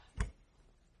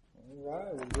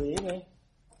right, well, good evening.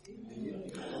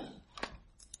 It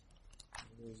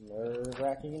was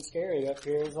nerve-wracking and scary up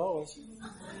here as always.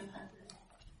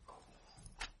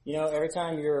 You know, every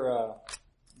time you're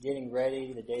getting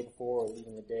ready the day before or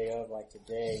even the day of, like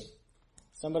today,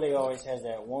 somebody always has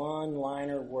that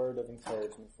one-liner word of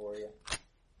encouragement for you.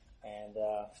 And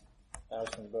that was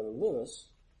from Brother Lewis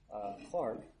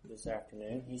Clark this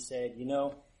afternoon. He said, you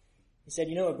know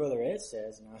what Brother Ed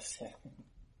says? And I said,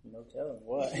 no telling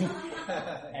what.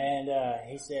 And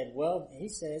he said, well, he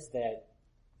says that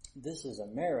this is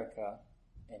America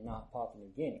and not Papua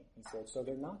New Guinea. He said, so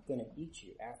they're not going to eat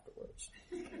you afterwards.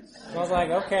 So I was like,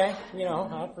 okay,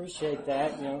 I appreciate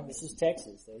that. This is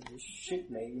Texas. They just shoot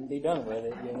me and be done with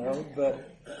it, But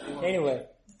anyway,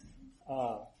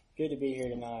 good to be here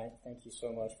tonight. Thank you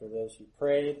so much for those who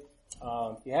prayed.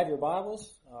 If you have your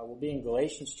Bibles, we'll be in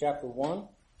Galatians chapter 1.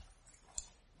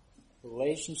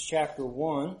 Galatians chapter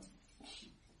 1.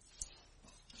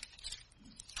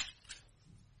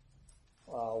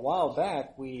 A while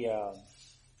back, we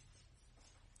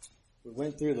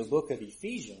went through the book of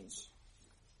Ephesians,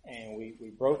 and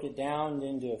we broke it down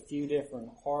into a few different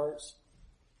parts,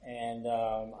 and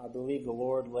I believe the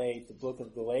Lord laid the book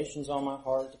of Galatians on my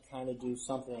heart to kind of do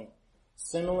something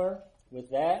similar with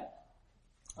that.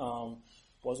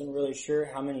 Wasn't really sure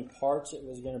how many parts it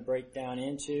was going to break down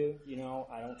into.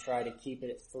 I don't try to keep it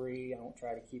at 3. I don't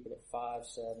try to keep it at 5,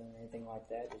 7, anything like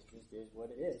that. It just is what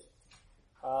it is.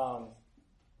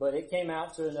 But it came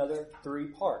out to another 3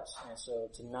 parts. And so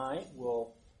tonight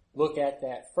we'll look at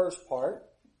that first part.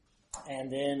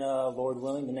 And then, Lord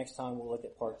willing, the next time we'll look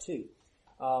at part 2.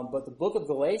 But the book of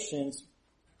Galatians,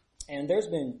 and there's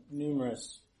been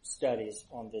numerous studies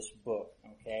on this book,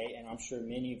 okay? And I'm sure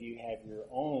many of you have your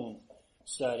own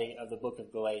study of the book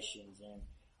of Galatians. And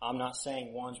I'm not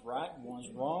saying one's right and one's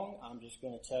wrong. I'm just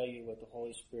going to tell you what the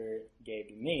Holy Spirit gave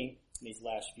to me these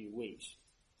last few weeks.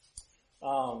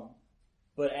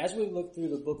 But as we look through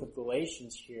the book of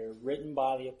Galatians here, written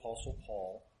by the Apostle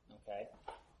Paul, okay,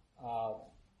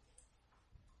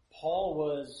 Paul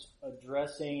was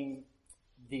addressing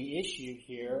the issue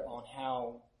here on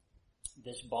how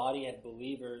this body of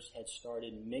believers had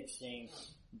started mixing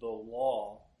the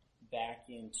law back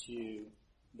into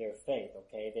their faith,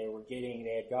 okay? They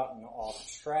had gotten off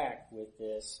track with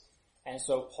this. And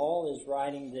so Paul is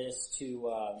writing this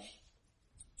to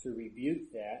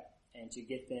rebuke that and to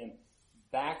get them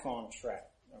back on track,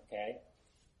 okay?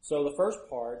 So the first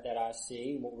part that I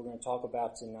see, what we're going to talk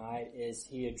about tonight, is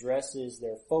he addresses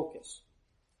their focus,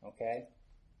 okay?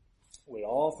 We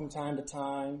all from time to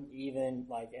time, even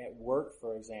like at work,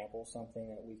 for example, something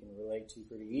that we can relate to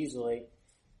pretty easily,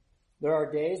 there are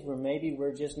days where maybe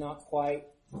we're just not quite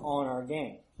on our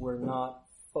game. We're not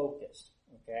focused,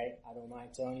 okay? I don't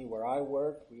mind telling you where I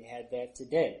work, we had that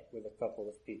today with a couple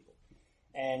of people.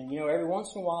 And, every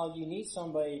once in a while you need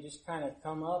somebody to just kind of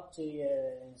come up to you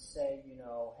and say,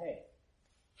 hey,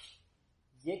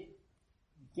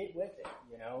 get with it,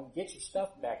 get your stuff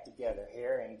back together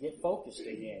here and get focused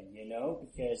again,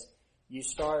 because you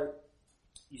start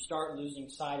losing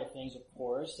sight of things, of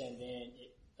course, and then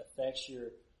it affects your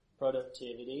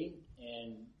productivity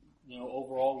and,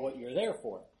 overall what you're there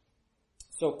for.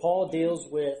 So Paul deals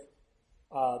with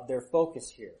their focus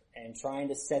here and trying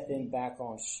to set them back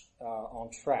on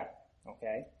track,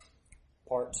 okay?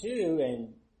 Part 2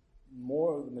 and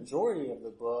the majority of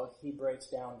the book, he breaks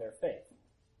down their faith,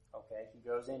 okay? He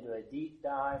goes into a deep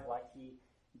dive like he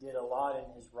did a lot in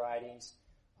his writings,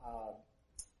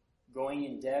 going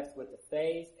in depth with the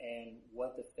faith and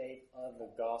what the faith of the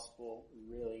gospel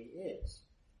really is.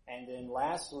 And then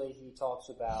lastly, he talks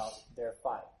about their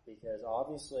fight, because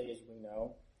obviously, as we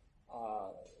know,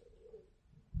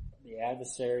 the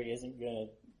adversary isn't going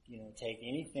to, take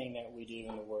anything that we do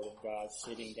in the Word of God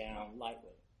sitting down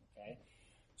lightly, okay?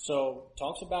 So,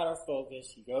 talks about our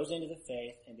focus, he goes into the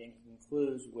faith, and then he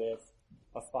concludes with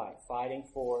a fight, fighting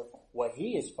for what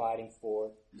he is fighting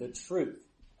for, the truth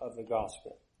of the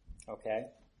gospel,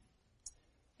 okay?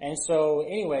 And so,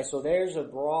 anyway, so there's a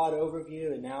broad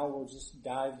overview, and now we'll just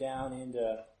dive down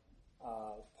into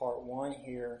part 1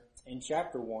 here in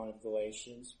chapter 1 of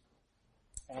Galatians.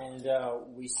 And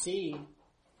we see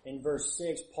in verse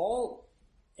 6, Paul,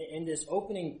 in this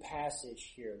opening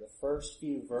passage here, the first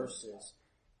few verses,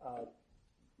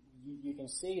 you can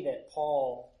see that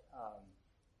Paul,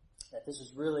 that this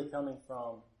is really coming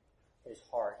from his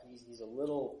heart. He's a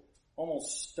little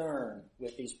almost stern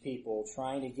with these people,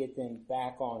 trying to get them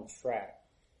back on track.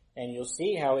 And you'll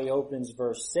see how he opens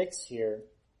verse 6 here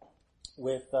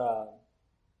with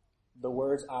the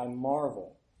words, I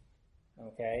marvel.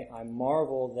 Okay, I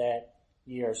marvel that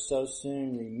ye are so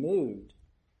soon removed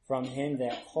from him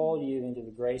that called you into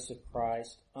the grace of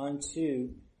Christ unto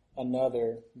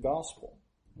another gospel.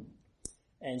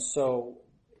 And so,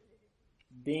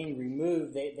 being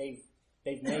removed, they've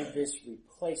made this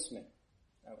replacement,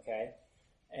 okay?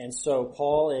 And so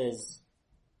Paul is,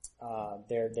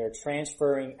 they're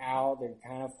transferring out, they're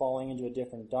kind of falling into a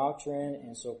different doctrine,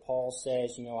 and so Paul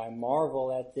says, I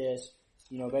marvel at this,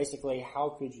 basically,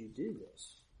 how could you do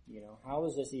this? How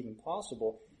is this even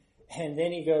possible? And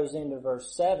then he goes into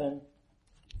verse 7,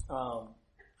 I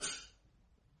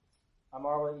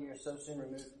marvel that you are so soon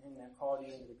removed from him that called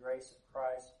you into the grace of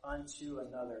Christ unto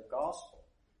another gospel.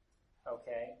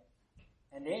 Okay?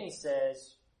 And then he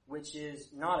says, which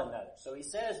is not another. So he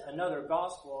says another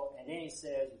gospel, and then he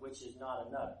says, which is not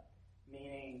another.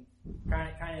 Meaning,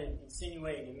 kind of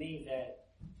insinuating to me that,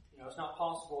 it's not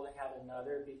possible to have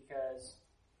another because,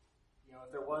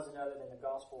 if there was another, then the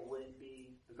gospel wouldn't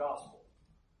be the gospel.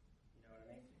 You know what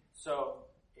I mean? So,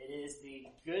 it is the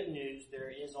good news. There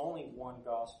is only one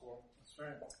gospel. That's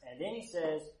right. And then he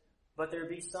says, but there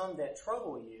be some that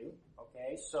trouble you.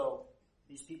 Okay, so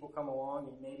these people come along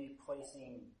and maybe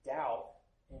placing doubt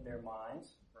in their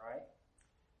minds, right?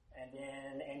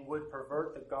 And would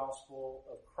pervert the gospel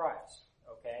of Christ.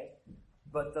 Okay?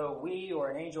 But though we or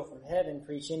an angel from heaven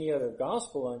preach any other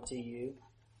gospel unto you,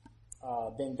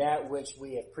 than that which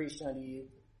we have preached unto you,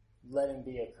 let him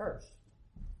be accursed.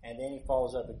 And then he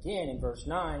follows up again in verse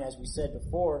 9, as we said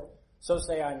before, so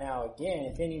say I now again,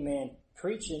 if any man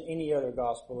preach in any other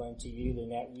gospel unto you than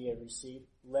that ye have received,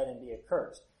 let him be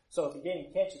accursed. So if you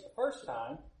didn't catch it the first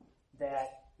time,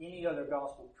 that any other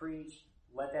gospel preached,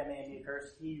 let that man be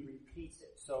accursed, he repeats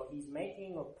it. So he's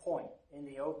making a point in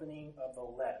the opening of the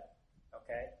letter.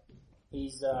 Okay?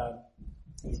 He's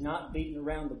not beating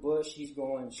around the bush, he's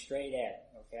going straight at it.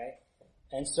 Okay?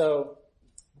 And so,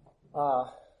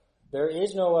 there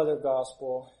is no other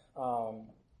gospel.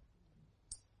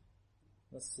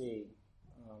 Let's see.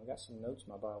 I got some notes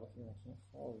in my Bible here. I can't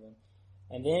follow them.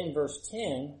 And then in verse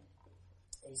 10,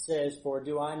 he says, for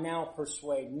do I now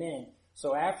persuade men?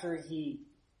 So after he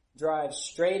drives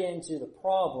straight into the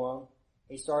problem,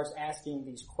 he starts asking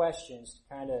these questions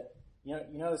to kind of,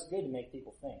 it's good to make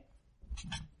people think.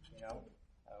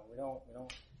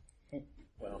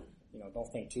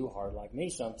 Don't think too hard like me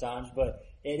sometimes, but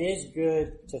it is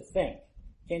good to think.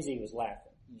 Kenzie was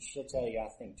laughing. She'll tell you I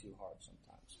think too hard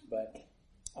sometimes. But,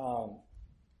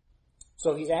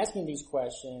 so he's asking these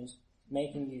questions,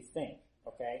 making you think,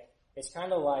 okay? It's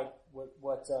kind of like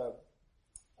what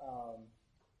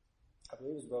I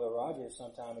believe it was Brother Rogers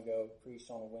some time ago preached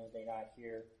on a Wednesday night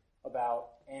here about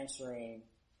answering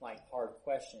like hard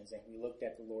questions. And we looked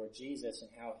at the Lord Jesus and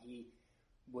how he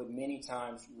would many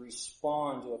times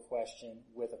respond to a question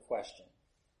with a question.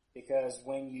 Because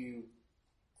when you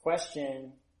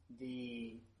question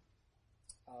the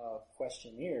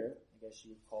questionnaire, I guess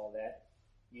you would call that,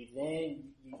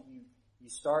 you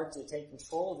start to take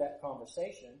control of that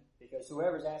conversation because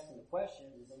whoever's asking the question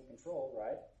is in control,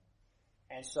 right?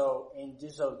 And so in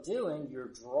so doing,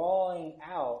 you're drawing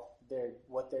out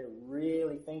what they're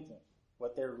really thinking,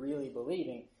 what they're really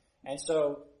believing. And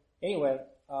so, anyway,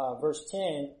 verse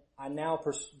 10,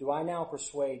 do I now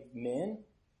persuade men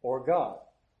or God?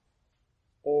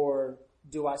 Or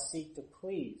do I seek to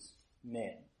please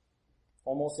men?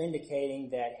 Almost indicating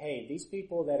that, hey, these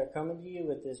people that are coming to you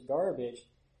with this garbage,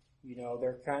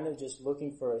 they're kind of just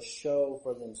looking for a show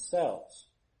for themselves.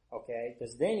 Okay?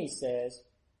 Because then he says,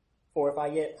 for if I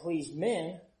yet please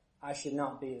men, I should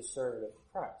not be the servant of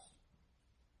Christ.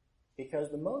 Because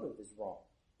the motive is wrong,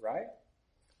 right?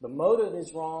 The motive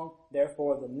is wrong,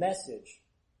 therefore the message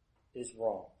is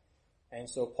wrong. And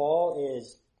so Paul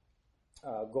is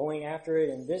going after it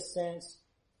in this sense.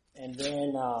 And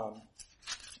then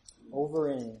over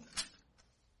in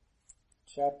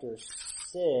chapter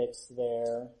 6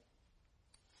 there,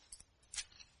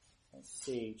 let's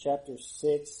see, chapter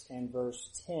 6 and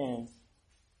verse 10,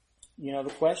 the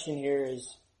question here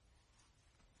is,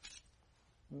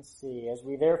 let's see, as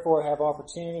we therefore have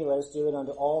opportunity, let us do it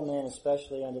unto all men,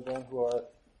 especially unto them who are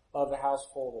of the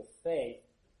household of faith.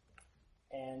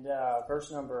 And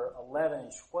verse number 11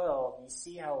 and 12, you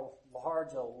see how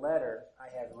large a letter I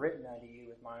have written unto you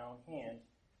with my own hand.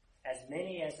 As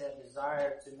many as have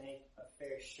desired to make a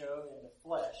fair show in the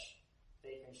flesh,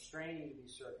 they constrain you to be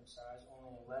circumcised,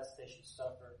 only unless they should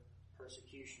suffer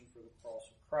persecution for the cross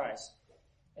of Christ.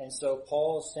 And so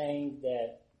Paul is saying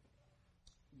that,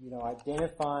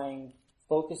 identifying,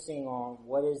 focusing on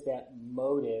what is that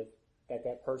motive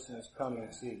that person is coming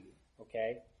to you,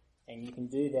 okay? And you can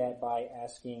do that by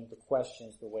asking the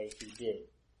questions the way he did.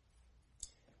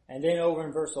 And then over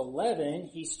in verse 11,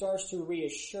 he starts to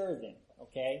reassure them,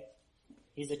 okay?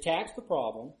 he's attacked the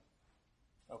problem,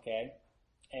 okay,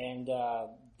 and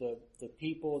the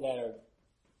people that are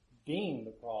being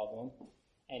the problem,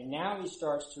 and now he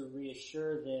starts to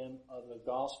reassure them of the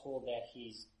gospel that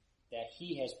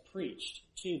he has preached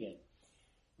to them.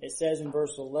 It says in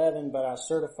verse 11, "But I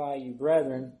certify you,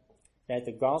 brethren, that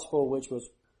the gospel which was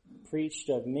preached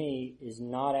of me is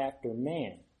not after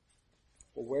man."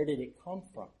 Well, where did it come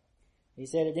from? He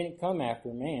said it didn't come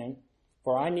after man,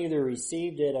 "For I neither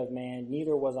received it of man,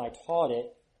 neither was I taught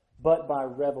it, but by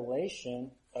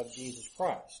revelation of Jesus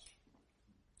Christ.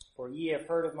 For ye have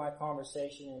heard of my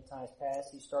conversation in times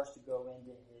past." He starts to go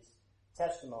into his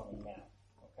testimony now,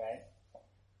 okay?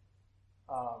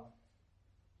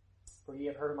 "For ye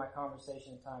have heard of my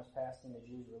conversation in times past in the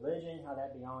Jews' religion, how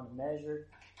that beyond measure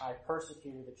I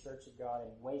persecuted the church of God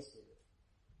and wasted it."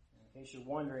 In case you're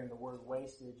wondering, the word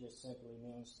wasted just simply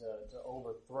means to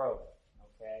overthrow it,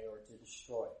 okay, or to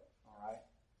destroy it, alright?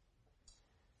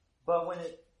 "But when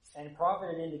it, and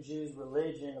profited in the Jews'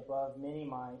 religion above many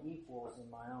my equals in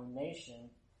my own nation,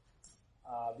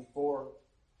 before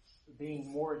being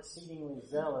more exceedingly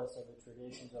zealous of the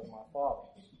traditions of my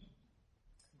fathers.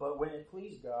 But when it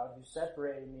pleased God, who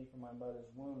separated me from my mother's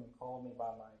womb and called me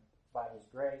by his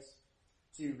grace,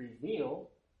 to reveal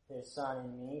his Son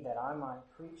in me, that I might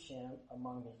preach him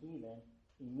among the heathen,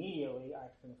 immediately I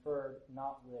conferred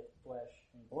not with flesh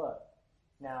and blood."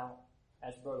 Now,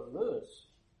 as Brother Lewis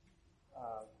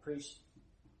preached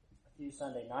a few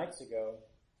Sunday nights ago,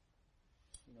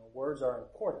 words are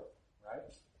important, right?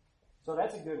 So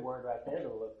that's a good word right there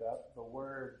to look up, the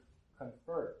word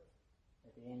conferred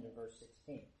at the end of verse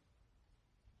 16.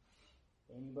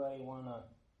 Anybody want to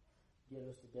give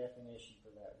us the definition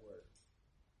for that word?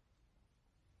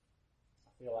 I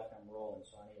feel like I'm rolling,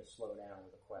 so I need to slow down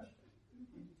with a question.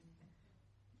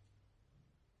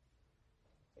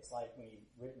 It's like when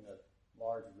you've written a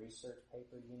large research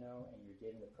paper, and you're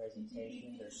giving a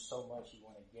presentation. There's so much you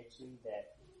want to get to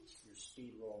that you're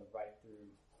speed rolling right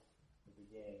through the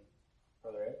beginning.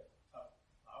 Brother Ed?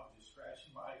 I was just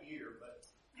scratching my ear, but...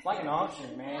 It's like an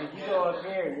auction, man. If you go up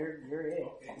there, you're it.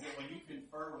 Okay, so when you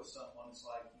confer with someone, it's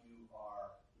like you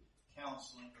are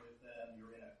counseling with them.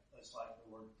 It's like the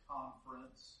word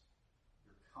conference.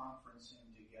 You're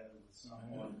conferencing together with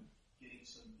someone, getting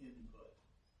some input.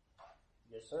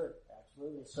 Yes, sir.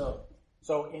 Absolutely.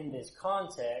 So in this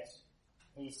context,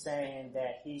 he's saying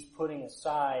that he's putting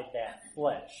aside that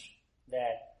flesh,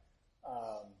 that,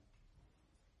 I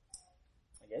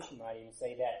guess you might even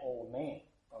say that old man,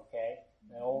 okay?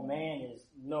 The old man is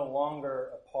no longer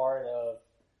a part of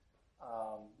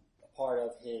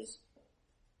his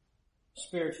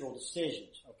spiritual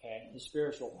decisions, okay? His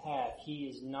spiritual path. He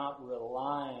is not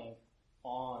relying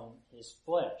on his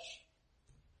flesh.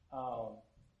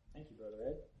 Thank you, Brother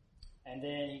Ed. And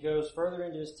then he goes further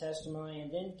into his testimony,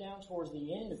 and then down towards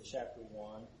the end of chapter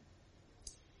 1,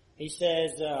 he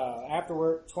says,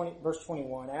 verse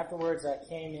 21, "Afterwards I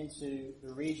came into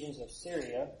the regions of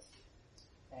Syria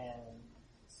and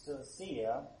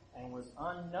Cilicia, and was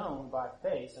unknown by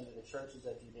face unto the churches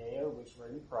of Judea, which were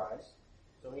in Christ."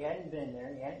 So he hadn't been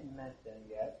there, he hadn't met them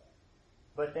yet,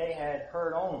 but they had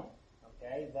heard only,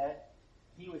 okay, that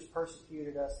he which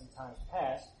persecuted us in times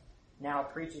past now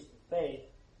preaches the faith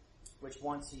which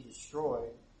once he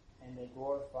destroyed, and they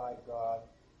glorified God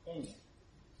in him.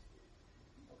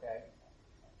 Okay?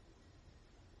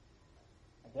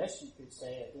 I guess you could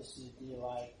say that this would be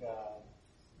like,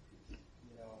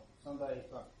 somebody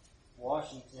from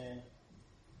Washington,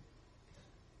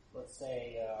 let's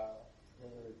say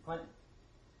Hillary Clinton,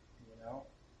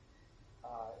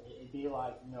 it'd be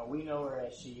like, we know her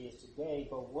as she is today,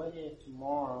 but what if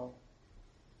tomorrow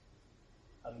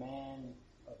a man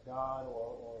of God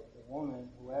or a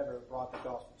woman, whoever, brought the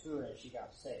gospel to her and she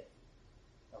got saved?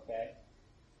 Okay?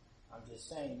 I'm just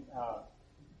saying,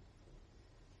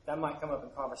 that might come up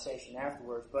in conversation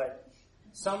afterwards, but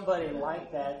somebody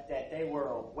like that they were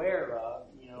aware of,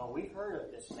 we've heard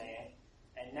of this man,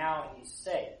 and now he's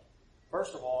saved.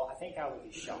 First of all, I think I would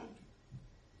be shocked.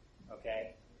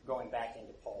 Okay? Going back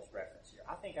into Paul's reference here.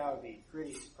 I think I would be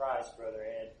pretty surprised, Brother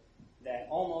Ed, that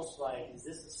almost like, is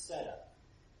this a setup?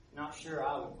 Not sure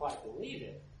I would quite believe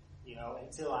it,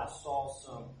 until I saw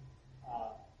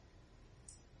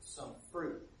some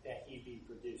fruit that he'd be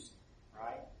producing,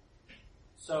 right?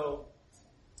 So,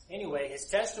 anyway, his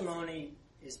testimony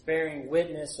is bearing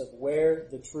witness of where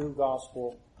the true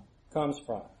gospel comes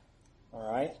from,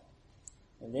 alright?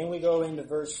 And then we go into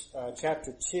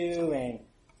chapter 2, and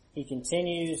he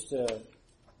continues to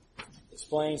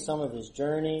explain some of his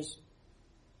journeys,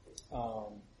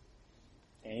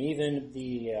 and even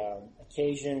the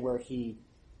occasion where he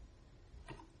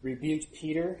rebuked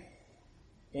Peter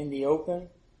in the open.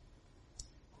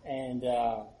 And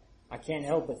I can't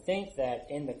help but think that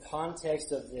in the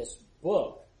context of this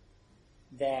book,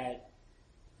 that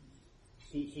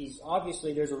he's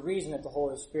obviously, there's a reason that the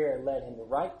Holy Spirit led him to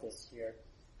write this here.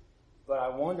 But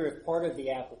I wonder if part of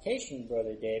the application,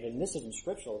 Brother David, and this isn't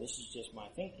scriptural, this is just my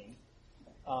thinking,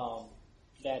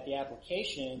 that the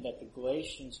application that the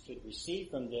Galatians could receive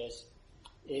from this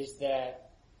is that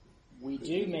we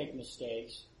do make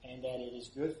mistakes and that it is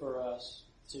good for us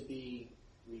to be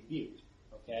rebuked.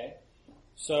 Okay?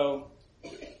 So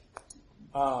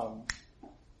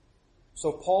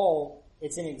Paul,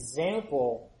 it's an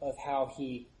example of how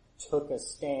he took a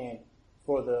stand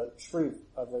for the truth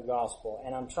of the gospel.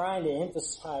 And I'm trying to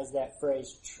emphasize that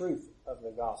phrase, truth of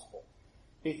the gospel.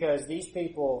 Because these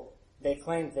people, they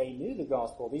claimed they knew the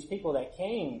gospel. These people that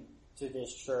came to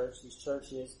this church, these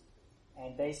churches,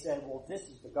 and they said, well, this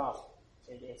is the gospel.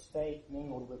 It's faith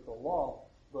mingled with the law.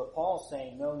 But Paul's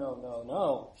saying, no,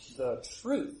 the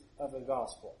truth of the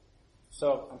gospel.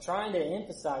 So I'm trying to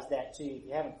emphasize that to you, if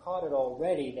you haven't caught it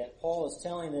already, that Paul is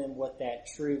telling them what that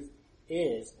truth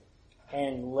is.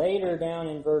 And later down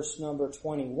in verse number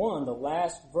 21, the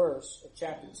last verse of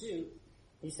chapter 2,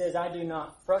 he says, I do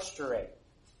not frustrate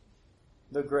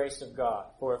the grace of God.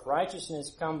 For if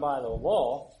righteousness come by the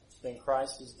law, then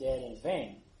Christ is dead in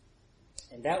vain.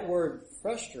 And that word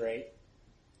frustrate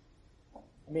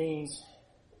means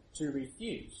to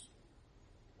refuse,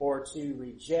 or to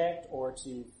reject, or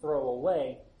to throw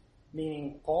away,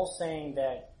 meaning Paul's saying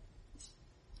that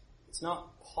it's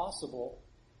not possible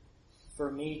for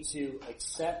me to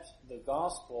accept the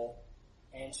gospel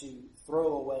and to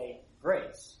throw away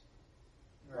grace,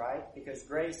 right? Because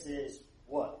grace is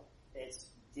what? It's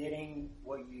getting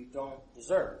what you don't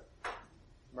deserve.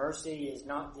 Mercy is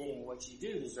not getting what you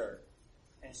do deserve.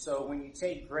 And so when you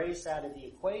take grace out of the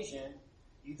equation,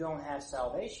 you don't have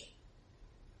salvation.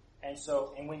 And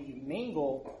when you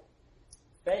mingle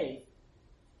faith,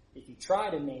 if you try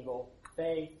to mingle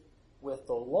faith with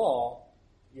the law,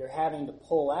 you're having to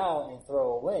pull out and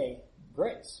throw away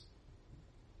grace.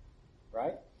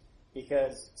 Right?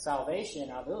 Because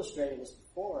salvation, I've illustrated this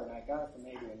before, and I got it from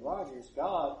Adrian Rogers,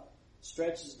 God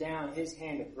stretches down His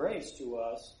hand of grace to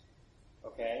us,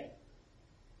 okay?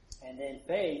 And then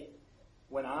faith,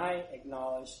 when I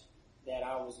acknowledge that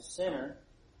I was a sinner,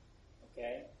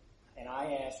 okay, and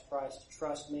I asked Christ to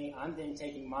trust me, I'm then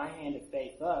taking my hand of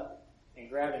faith up and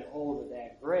grabbing hold of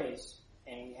that grace,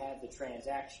 and we have the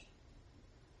transaction.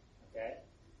 Okay?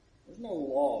 There's no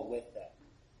law with that.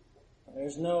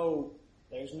 There's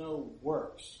no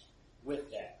works with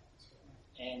that.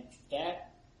 And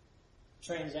that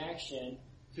transaction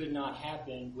could not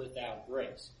happen without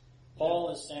grace.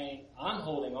 Paul is saying, I'm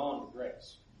holding on to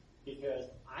grace because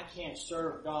I can't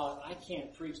serve God, I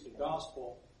can't preach the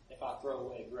gospel if I throw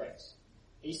away grace.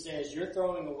 He says, you're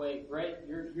throwing away grace,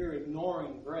 you're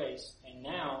ignoring grace, and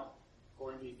now,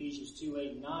 according to Ephesians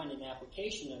 2:8-9, in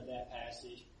application of that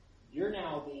passage, you're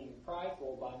now being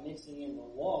prideful by mixing in the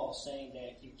law, saying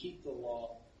that if you keep the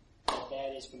law,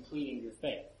 that is completing your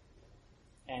faith.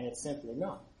 And it's simply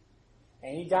not.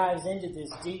 And he dives into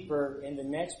this deeper in the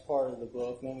next part of the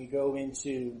book when we go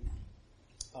into,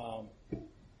 when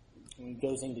he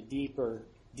goes into deeper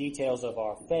details of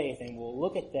our faith, and we'll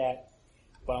look at that.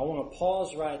 But I want to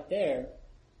pause right there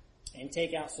and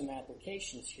take out some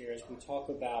applications here as we talk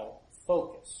about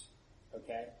focus.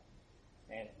 Okay?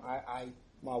 And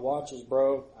my watch is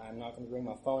broke. I'm not going to bring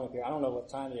my phone up here. I don't know what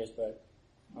time it is, but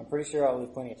I'm pretty sure I'll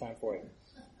leave plenty of time for you.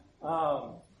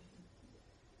 Our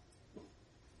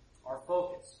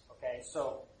focus. Okay,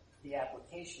 so the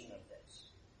application of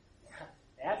this.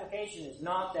 The application is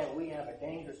not that we have a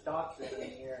dangerous doctrine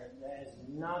in here. That is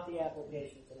not the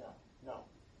application to know. No.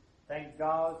 Thank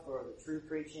God for the true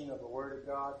preaching of the Word of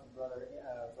God from Brother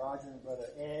Roger and Brother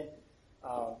Ed.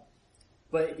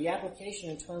 But the application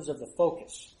in terms of the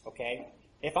focus, okay?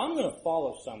 If I'm going to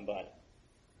follow somebody,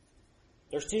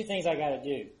 there's two things I got to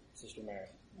do, Sister Mary.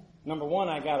 Number one,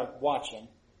 I got to watch him.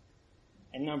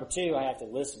 And number two, I have to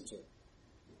listen to him.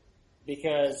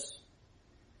 Because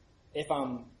if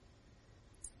I'm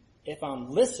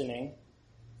listening,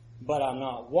 but I'm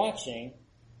not watching,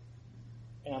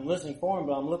 and I'm listening for him,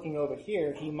 but I'm looking over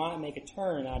here, he might make a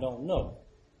turn and I don't know.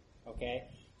 Okay?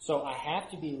 So I have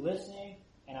to be listening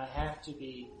and I have to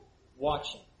be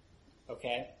watching.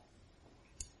 Okay?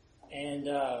 And,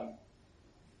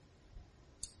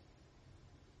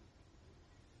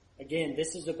 again,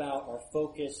 this is about our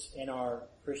focus in our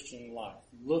Christian life.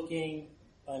 Looking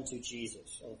unto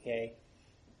Jesus. Okay?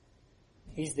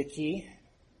 He's the key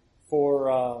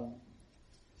for,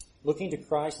 looking to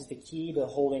Christ is the key to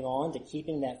holding on, to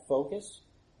keeping that focus.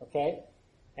 Okay?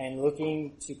 And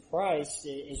looking to Christ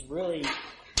is really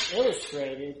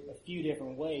illustrated a few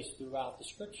different ways throughout the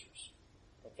Scriptures.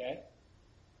 Okay?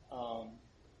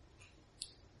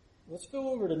 Let's go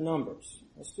over to Numbers.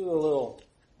 Let's do a little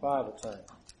Bible turning.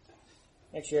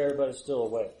 Make sure everybody's still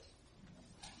awake.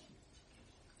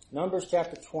 Numbers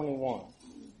chapter 21.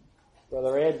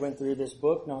 Brother Ed went through this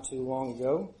book not too long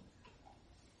ago.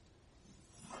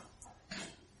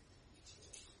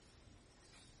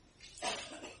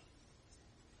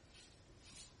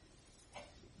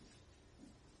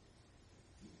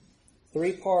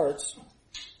 Three parts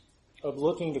of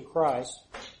looking to Christ.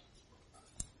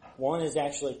 One is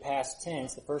actually past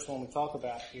tense. The first one we talk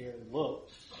about here, look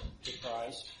to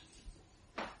Christ.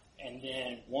 And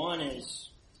then one is,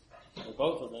 or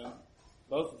both of them,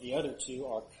 both of the other two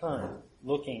are current,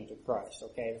 looking to Christ.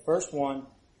 Okay, the first one,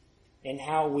 in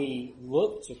how we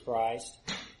look to Christ,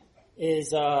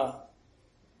 is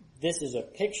this is a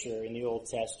picture in the Old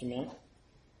Testament.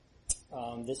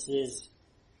 This is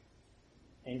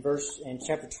in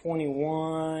chapter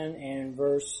 21 and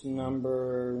verse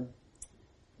number,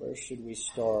 where should we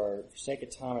start? For sake of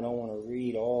time, I don't want to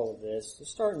read all of this. Let's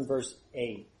start in verse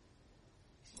 8.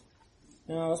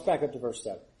 No, let's back up to verse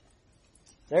 7.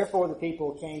 Therefore the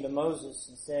people came to Moses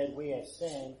and said, we have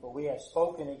sinned, for we have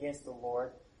spoken against the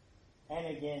Lord and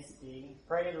against thee.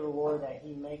 Pray to the Lord that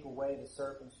he make away the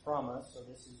serpents from us. So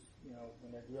this is,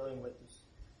 when they're dealing with this,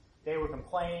 they were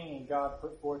complaining and God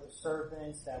put forth the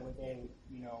serpents that they would,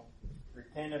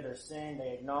 repent of their sin.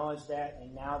 They acknowledged that,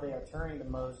 and now they are turning to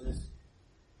Moses.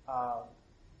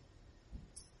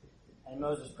 And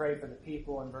Moses prayed for the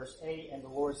people in verse 8, and the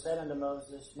Lord said unto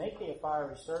Moses, make thee a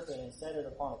fiery serpent and set it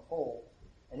upon a pole,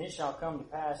 and it shall come to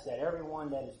pass that every one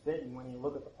that is bitten, when he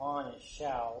looketh upon it,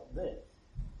 shall live.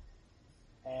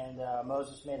 And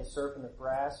Moses made a serpent of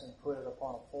brass and put it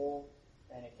upon a pole.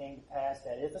 And it came to pass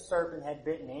that if a serpent had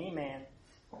bitten any man,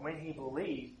 when he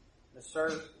believed the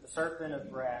serpent of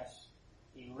brass,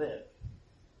 he lived.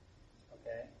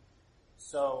 Okay?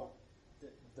 So,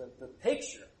 the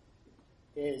picture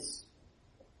is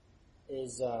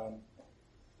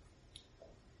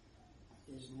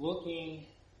looking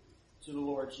to the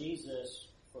Lord Jesus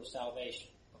for salvation.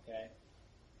 Okay?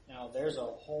 Now, there's a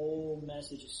whole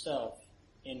message itself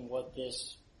in what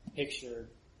this picture,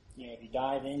 if you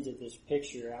dive into this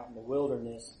picture out in the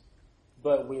wilderness,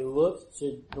 but we look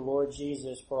to the Lord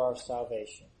Jesus for our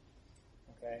salvation.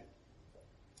 Okay?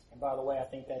 And by the way, I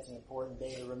think that's an important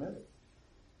day to remember.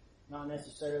 Not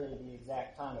necessarily the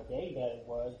exact time of day that it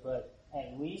was, but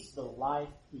at least the life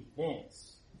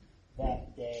events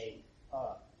that day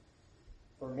up.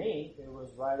 For me, it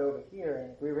was right over here,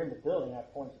 and if we were in the building,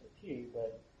 I'd point to the pew,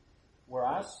 but where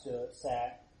I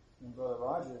sat, when Brother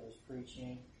Roger was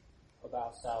preaching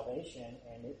about salvation,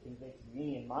 and it convicted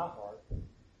me in my heart,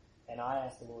 and I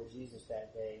asked the Lord Jesus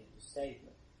that day to save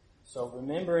me. So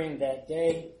remembering that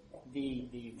day, the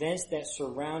events that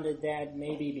surrounded that,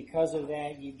 maybe because of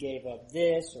that you gave up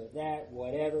this or that,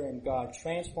 whatever, and God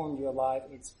transformed your life,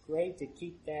 it's great to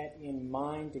keep that in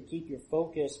mind, to keep your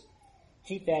focus,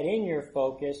 keep that in your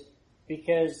focus,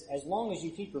 because as long as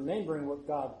you keep remembering what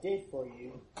God did for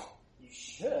you, you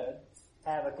should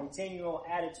have a continual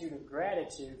attitude of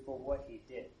gratitude for what He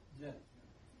did. Yeah.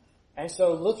 And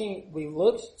so we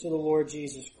looked to the Lord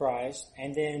Jesus Christ,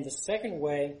 and then the second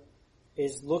way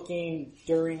is looking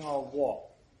during our walk.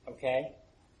 Okay?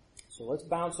 So let's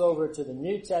bounce over to the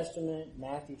New Testament,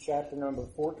 Matthew chapter number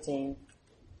 14.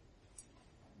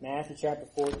 Matthew chapter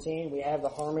 14, we have the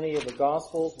harmony of the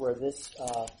Gospels where this,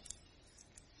 I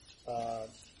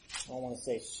don't want to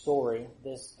say story,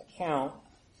 this account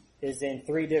is in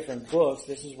 3 different books.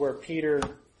 This is where Peter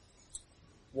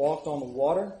walked on the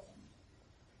water.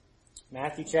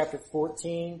 Matthew chapter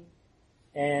 14,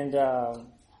 and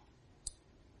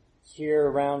here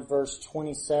around verse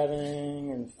 27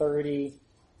 and 30,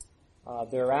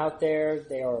 they're out there,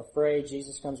 they are afraid.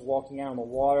 Jesus comes walking out on the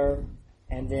water,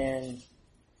 and then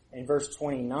in verse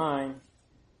 29,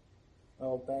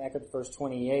 back up to verse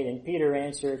 28, and Peter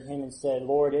answered him and said,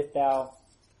 Lord, if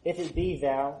it be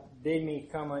thou, bid me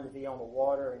come unto thee on the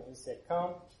water. And he said,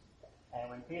 come. And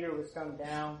when Peter was come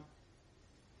down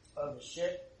of the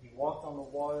ship, he walked on the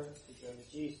water to go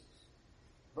to Jesus.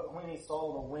 But when he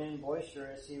saw the wind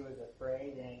boisterous, he was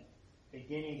afraid, and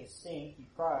beginning to sink, he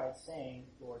cried, saying,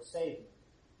 Lord, save me.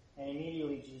 And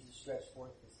immediately Jesus stretched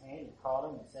forth his hand and caught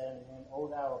him and said unto him, O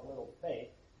thou of little faith,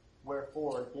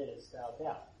 wherefore didst thou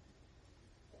doubt?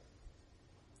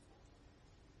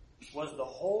 Was the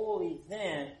whole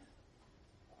event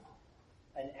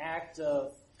an act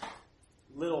of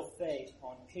little faith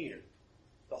on Peter?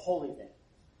 The whole event?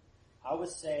 I would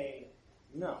say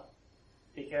no.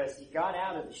 because he got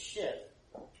out of the ship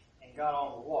and got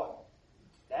on the water.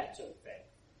 That took faith.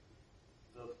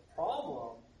 The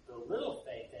problem, the little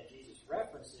faith that Jesus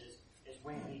references, is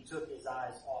when he took his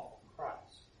eyes off of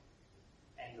Christ.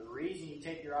 And the reason you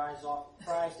take your eyes off of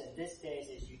Christ in this case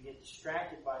is you get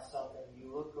distracted by something,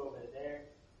 you look over there,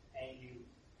 and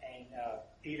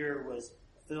Peter was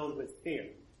filled with fear.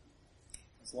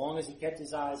 As long as he kept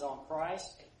his eyes on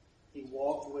Christ, he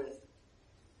walked with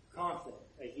confidence.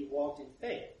 He walked in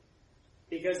faith.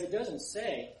 Because it doesn't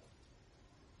say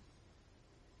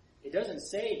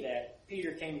that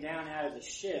Peter came down out of the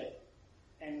ship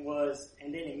and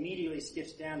then immediately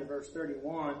skips down to verse 30,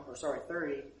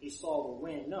 he saw the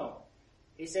wind. No.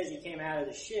 He says he came out of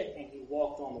the ship and he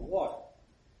walked on the water,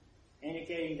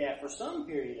 indicating that for some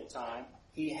period of time,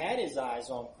 he had his eyes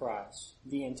on Christ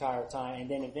the entire time and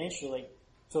then eventually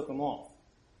took them off.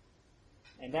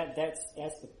 And that's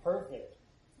the perfect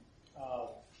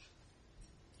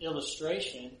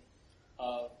illustration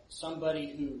of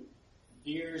somebody who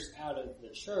veers out of the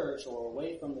church or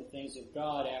away from the things of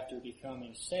God after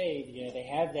becoming saved. You know, they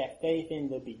have that faith in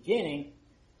the beginning,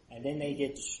 and then they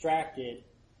get distracted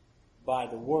by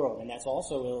the world. And that's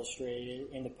also illustrated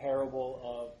in the parable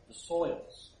of the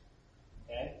soils.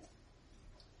 Okay?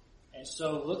 And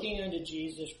so looking unto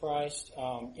Jesus Christ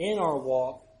in our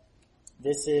walk,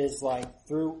 this is like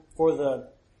for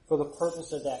the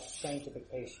purpose of that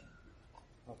sanctification.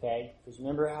 Okay? Because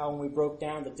remember how when we broke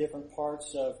down the different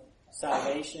parts of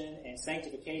salvation and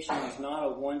sanctification is not a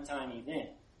one-time event.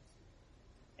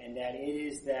 And that it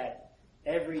is that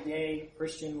everyday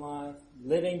Christian life,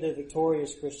 living the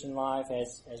victorious Christian life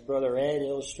as Brother Ed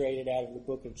illustrated out of the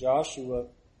book of Joshua.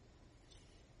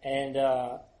 And,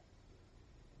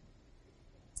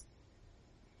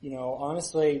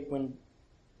 honestly,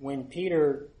 when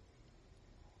Peter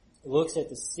looks at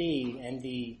the sea and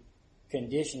the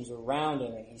conditions around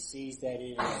him and he sees that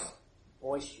it is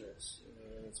boisterous,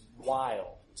 it's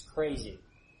wild, it's crazy,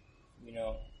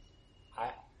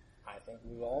 I think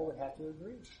we all would have to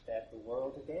agree that the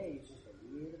world today is just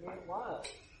a little bit wild.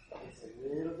 It's a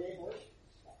little bit boisterous.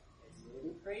 It's a little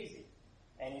bit crazy.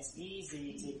 And it's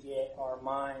easy to get our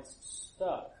minds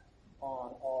stuck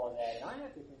on all of that. And I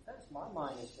have to confess, my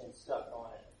mind has been stuck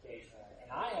on it occasionally.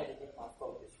 And I had to get my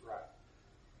focus right.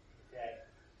 Okay?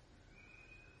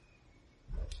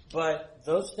 But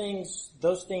those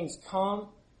things come.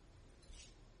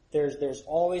 There's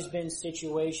always been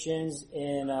situations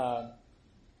in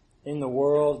the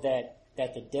world that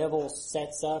the devil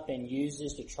sets up and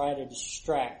uses to try to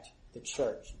distract the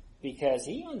church. Because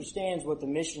he understands what the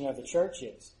mission of the church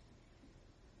is.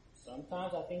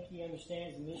 Sometimes I think he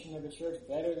understands the mission of the church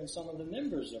better than some of the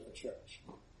members of the church.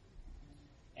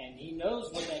 And he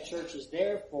knows what that church is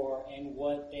there for and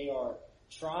what they are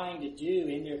trying to do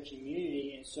in their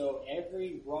community. And so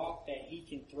every rock that he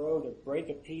can throw to break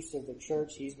a piece of the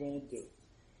church, he's going to do.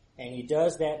 And he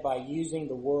does that by using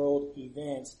the world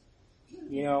events.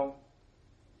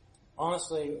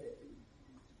 Honestly,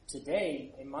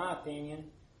 today, in my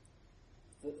opinion,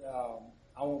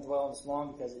 I won't dwell on this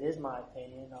long because it is my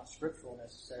opinion, not scriptural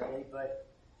necessarily, but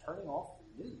turning off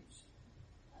the news.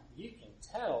 You can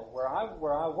tell where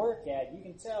I work at. You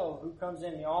can tell who comes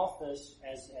in the office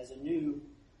as a new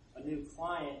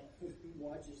client who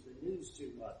watches the news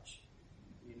too much.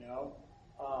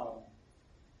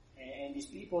 And these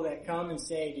people that come and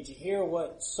say, "Did you hear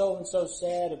what so and so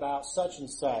said about such and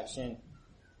such?" And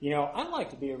I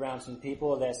like to be around some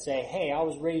people that say, "Hey, I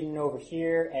was reading over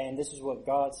here, and this is what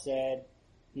God said."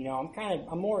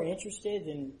 I'm more interested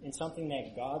in something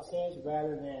that God says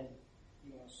rather than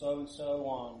so and so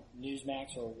on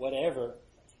Newsmax or whatever.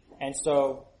 And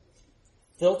so,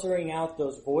 filtering out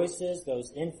those voices,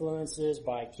 those influences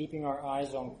by keeping our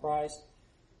eyes on Christ.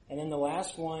 And then the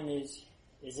last one is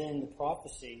in the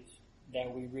prophecies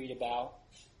that we read about.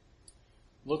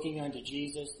 Looking unto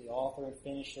Jesus, the author and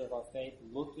finisher of our faith,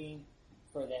 looking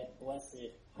for that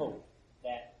blessed hope,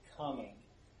 that coming.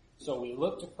 So we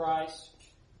look to Christ,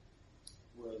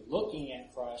 we're looking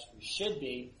at Christ, we should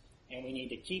be, and we need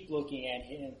to keep looking at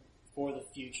Him for the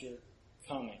future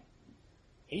coming.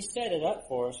 He set it up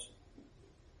for us.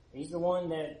 He's the one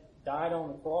that died on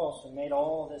the cross and made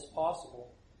all of this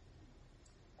possible.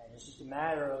 And it's just a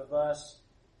matter of us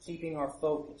keeping our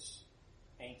focus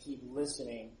and keep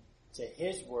listening to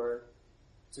His Word,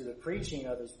 to the preaching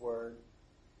of His Word.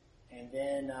 And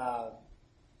then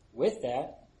with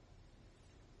that,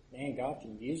 man, God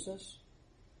can use us.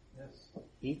 Yes.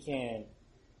 He can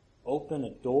open a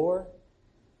door,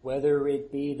 whether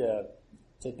it be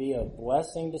to be a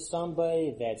blessing to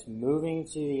somebody that's moving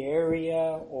to the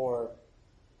area, or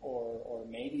or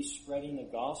maybe spreading the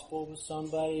gospel with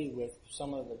somebody with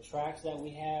some of the tracts that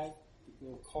we have, the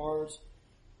little cards.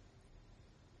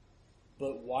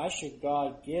 But why should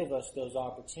God give us those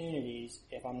opportunities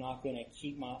if I'm not going to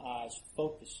keep my eyes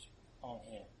focused on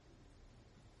Him?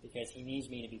 Because He needs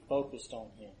me to be focused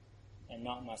on Him and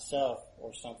not myself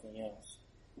or something else.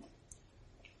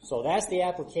 So that's the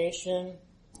application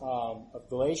of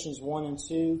Galatians 1 and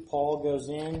 2. Paul goes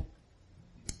in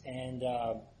and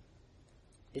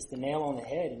it's the nail on the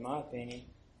head, in my opinion.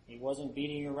 He wasn't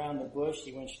beating around the bush.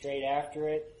 He went straight after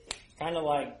it. It's kind of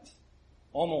like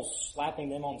almost slapping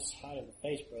them on the side of the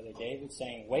face, Brother David,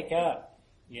 saying, wake up,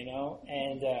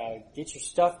 and get your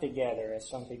stuff together, as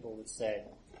some people would say.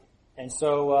 And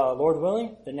so, Lord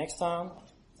willing, the next time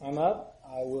I'm up,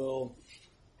 I will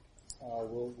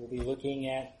we'll be looking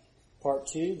at part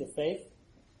 2, the faith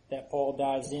that Paul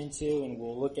dives into, and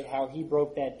we'll look at how he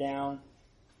broke that down,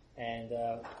 and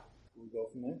we'll go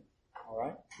from there. All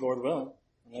right? Lord willing,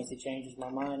 unless He changes my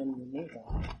mind in the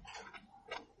meantime.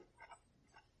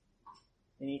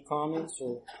 Any comments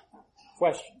or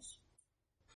questions?